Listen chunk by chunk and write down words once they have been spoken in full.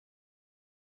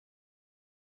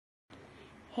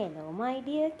Hello my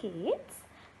dear kids,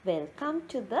 welcome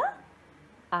to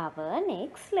our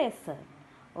next lesson.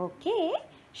 Okay,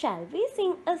 shall we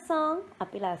sing a song?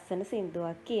 අපි ලස්සන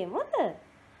සින්දුවක් කියමුද?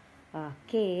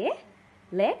 Okay,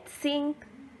 let's sing.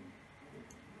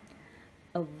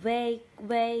 Awake,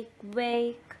 wake,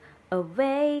 wake,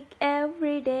 awake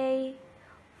every day.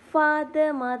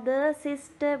 Father, mother,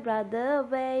 sister, brother,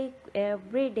 wake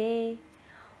every day.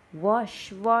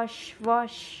 Wash, wash,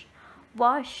 wash,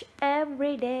 wash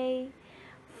every day.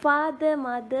 Father,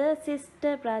 mother,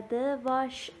 sister, brother,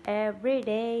 wash every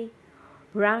day.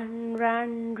 Run,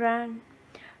 run, run,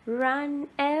 run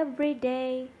every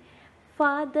day.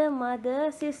 Father,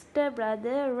 mother, sister,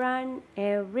 brother, run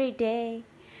every day.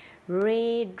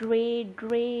 Read, read,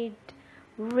 read,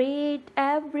 read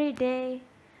every day.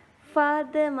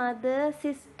 Father, mother,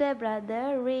 sister,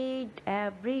 brother, read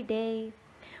every day.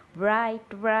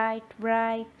 Write, write,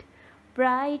 write,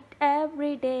 write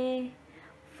every day.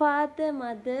 Father,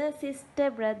 mother, sister,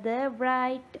 brother,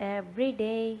 write every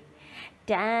day.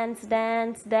 Dance,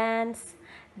 dance, dance,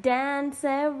 dance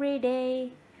every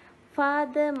day.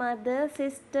 Father, mother,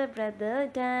 sister, brother,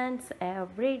 dance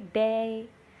every day.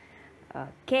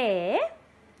 Okay.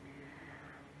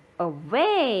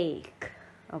 Awake.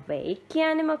 Awake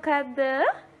කියන්නේ මොකද්ද?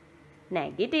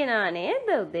 නැගිටිනවා නේද?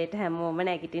 උදේට හැමෝම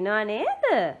නැගිටිනවා නේද?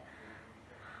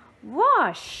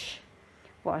 Wash.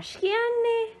 Wash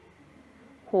කියන්නේ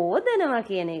හොදනවා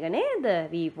කියන එක නේද?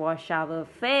 We wash our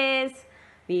face,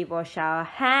 we wash our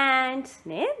hands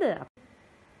නේද?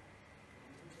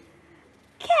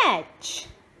 Catch.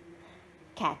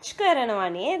 Catch කරනවා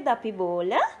නේද? අපි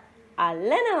බෝල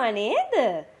අල්ලනවා නේද?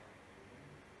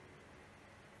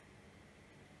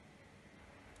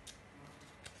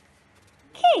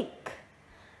 Kick.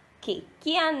 Kick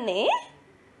කියන්නේ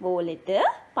බෝලෙට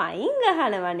පයින්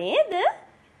ගහනවා නේද?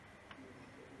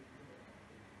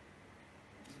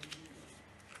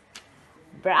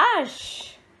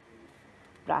 Brush.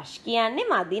 Brush කියන්නේ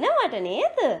මදිනවට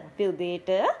නේද? අපි උදේට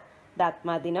දත්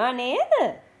මදිනවා නේද?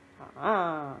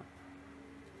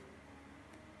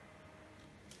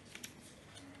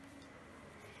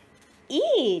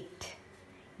 Eat.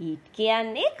 Eat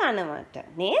කියන්නේ කනවට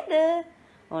නේද?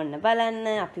 ඔන්න බලන්න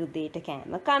අපි උදේට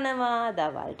කෑම කනවා,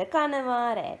 දවල්ට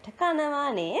කනවා, රැට කනවා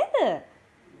නේද?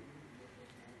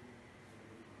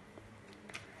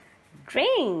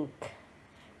 Drink.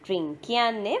 Drink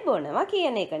කියන්නේ බොනවා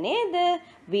කියන එක නේද?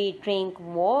 We drink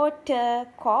water,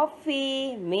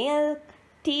 coffee, milk,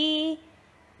 tea,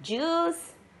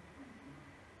 juice.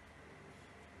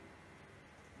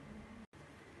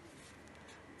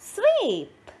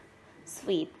 Sweep.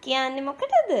 Sweep කියන්නේ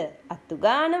මොකටද? අතු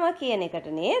ගානවා කියන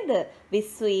එකට නේද? We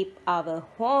sweep our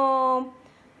home,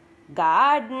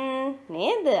 garden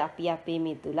නේද? අපි අපේ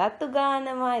මිදුල අතු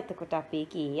ගානවා. එතකොට අපි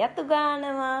කී අතු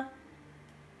ගානවා?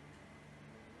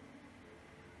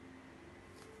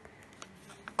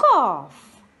 Cough.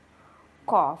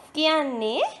 Cough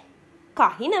කියන්නේ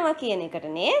කහිනවා කියන එකට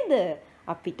නේද?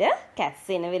 අපිට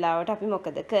කැස්සෙන වෙලාවට අපි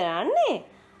මොකද කරන්නේ?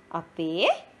 අපේ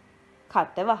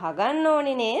කට වහගන්න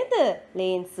ඕනේ නේද?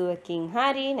 ලේන්සුවකින්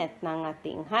හරි නැත්නම්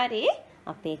අතින් හරි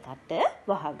අපේ කට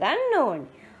වහගන්න ඕනේ.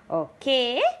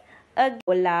 Okay.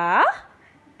 ඔලා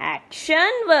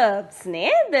action verbs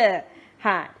නේද?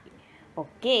 හරි.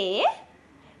 Okay.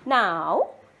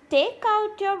 Now take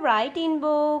out your writing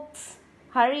books.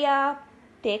 Hurry up.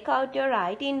 Take out your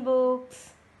writing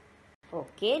books.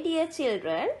 Okay, dear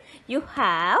children, you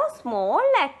have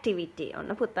small activity.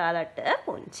 ඔන්න පුතාලට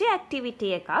පුංචි activity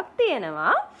එකක්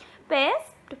තියෙනවා.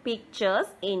 Paste pictures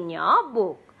in your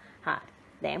book. හරි.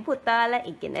 දැන් පුතාලා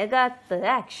ඉගෙන ගත්ත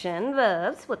action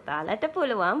verbs පුතාලට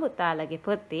පුළුවන් පුතාලගේ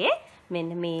පොතේ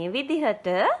මෙන්න මේ විදිහට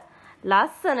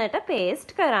ලස්සනට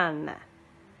paste කරන්න.